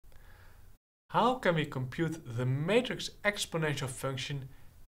How can we compute the matrix exponential function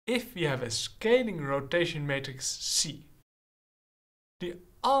if we have a scaling rotation matrix C? The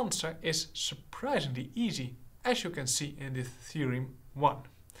answer is surprisingly easy, as you can see in this theorem 1.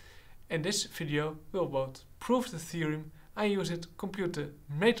 In this video we'll both prove the theorem and use it to compute the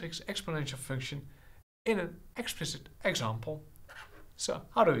matrix exponential function in an explicit example. So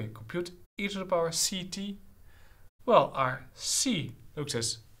how do we compute e to the power ct? Well, our c looks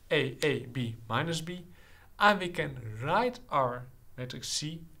as a, b minus b, and we can write our matrix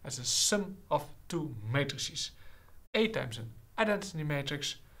C as a sum of two matrices, A times an identity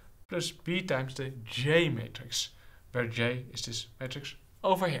matrix plus B times the J matrix, where J is this matrix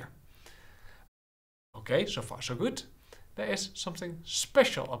over here. Okay, so far so good. There is something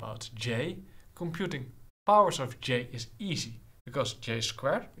special about J. Computing powers of J is easy, because J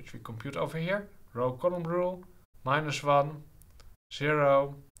squared, which we compute over here, row column rule, minus 1,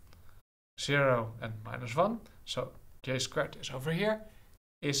 0, 0 and minus 1, so J squared is over here,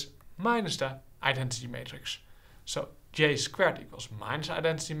 is minus the identity matrix. So J squared equals minus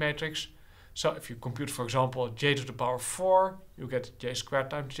identity matrix. So if you compute, for example, J to the power 4, you get J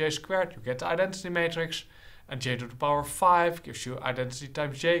squared times J squared, you get the identity matrix. And J to the power 5 gives you identity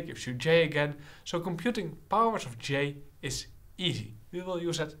times J, gives you J again. So computing powers of J is easy. We will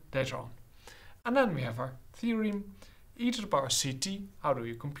use that later on. And then we have our theorem, e to the power ct. How do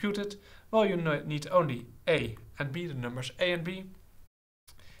you compute it? Well, you need only a and b, the numbers a and b.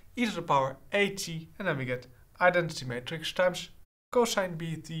 E to the power at, and then we get identity matrix times cosine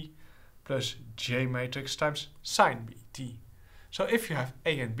bt plus J matrix times sine bt. So if you have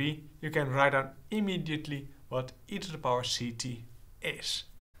a and b, you can write down immediately what e to the power ct is.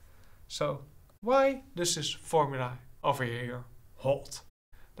 So why does this formula over here hold?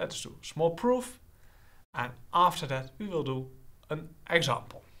 Let's do a small proof, and after that we will do an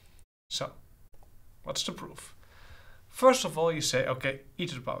example. So what's the proof? First of all, you say, okay, e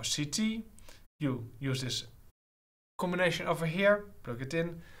to the power ct, you use this combination over here, plug it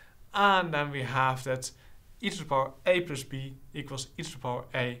in, and then we have that e to the power a plus b equals e to the power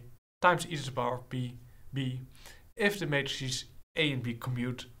a times e to the power b, if the matrices a and b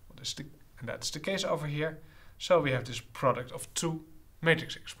commute, and that's the case over here. So we have this product of two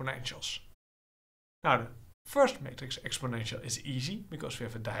matrix exponentials. Now the first matrix exponential is easy because we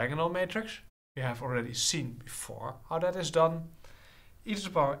have a diagonal matrix. We have already seen before how that is done. E to the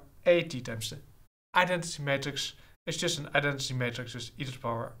power at times the identity matrix is just an identity matrix with e to the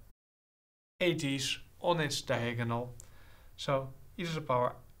power at's on its diagonal. So e to the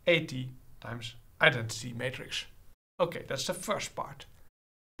power at times identity matrix. Okay, that's the first part.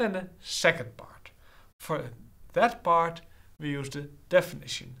 Then the second part. For that part we use the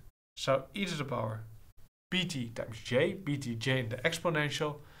definition. So e to the power bt times j, j in the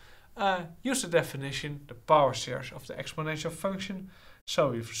exponential. Use the definition, the power series of the exponential function.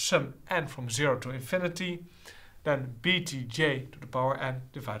 So we sum n from 0 to infinity, then btj to the power n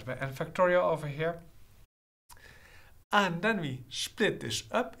divided by n factorial over here. And then we split this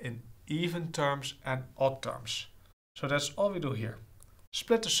up in even terms and odd terms. So that's all we do here.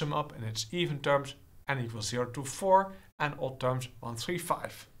 Split the sum up in its even terms, n equals 0 to 4, and odd terms 1, 3,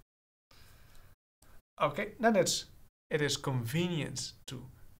 5. Okay, then it is convenient to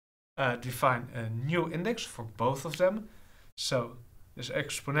define a new index for both of them. So this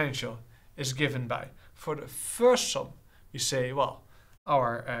exponential is given by, for the first sum, we say, well,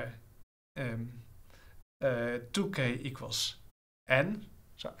 our 2k equals n.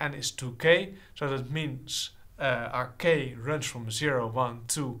 So n is 2k, so that means our k runs from 0, 1,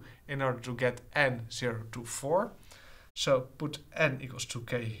 2 in order to get n 0 to 4. So put n equals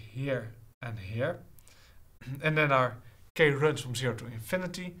 2k here and here. And then our k runs from 0 to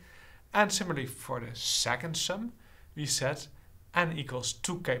infinity. And similarly for the second sum, we set n equals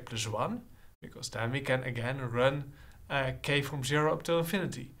 2k plus 1, because then we can again run k from 0 up to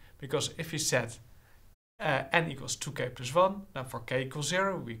infinity. Because if we set n equals 2k plus 1, then for k equals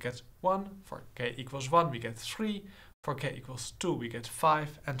 0 we get 1, for k equals 1 we get 3, for k equals 2 we get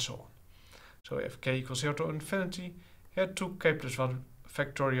 5, and so on. So we have k equals 0 to infinity, here 2k plus 1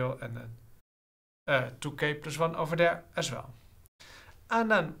 factorial, and then 2k plus 1 over there as well. And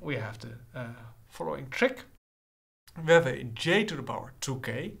then we have the following trick. We have a j to the power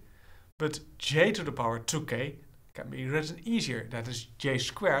 2k, but j to the power 2k can be written easier. That is j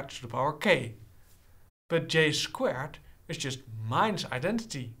squared to the power k. But j squared is just minus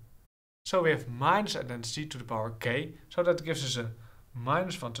identity. So we have minus identity to the power k, so that gives us a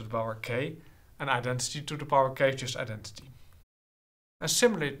minus 1 to the power k, and identity to the power k is just identity. And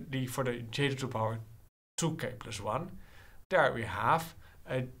similarly for the j to the power 2k plus 1, there we have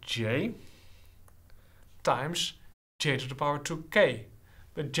a j times j to the power 2k.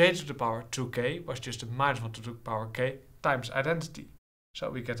 But j to the power 2k was just a minus 1 to the power k times identity. So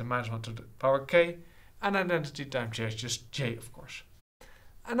we get a minus 1 to the power k, and identity times j is just j, of course.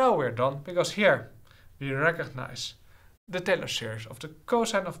 And now we're done, because here we recognize the Taylor series of the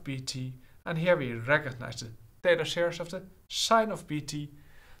cosine of bt, and here we recognize the Taylor series of the sine of bt.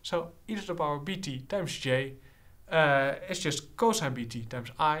 So e to the power bt times j is just cosine bt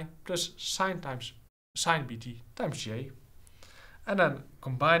times I plus sine bt times j. And then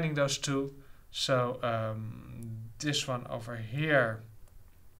combining those two, so this one over here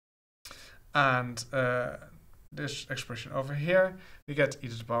and this expression over here, we get e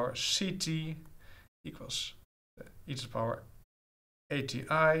to the power ct equals e to the power ati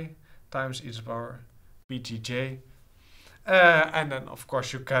times e to the power btj. And then of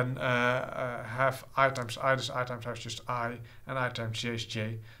course you can have I times I, this I times I is just I, and I times j is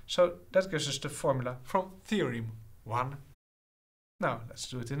j. So that gives us the formula from theorem 1. Now let's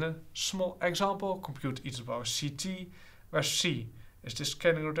do it in a small example. Compute e to the power ct, where c is the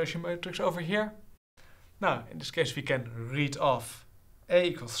scaling rotation matrix over here. Now in this case we can read off a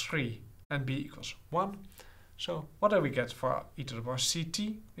equals 3 and b equals 1. So what do we get for e to the power ct?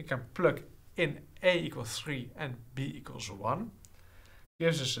 We can plug in a equals 3 and b equals 1.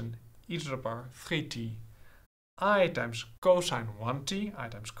 Gives us an e to the power 3t I times cosine 1t, I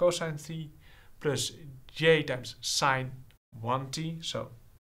times cosine t, plus j times sine 1t, so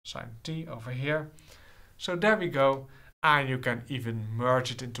sine t over here. So there we go, and you can even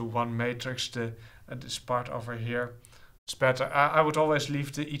merge it into one matrix, this part over here. It's better. I would always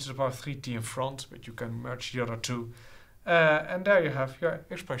leave the e to the power 3t in front, but you can merge the other two. And there you have your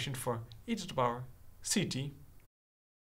expression for e to the power ct.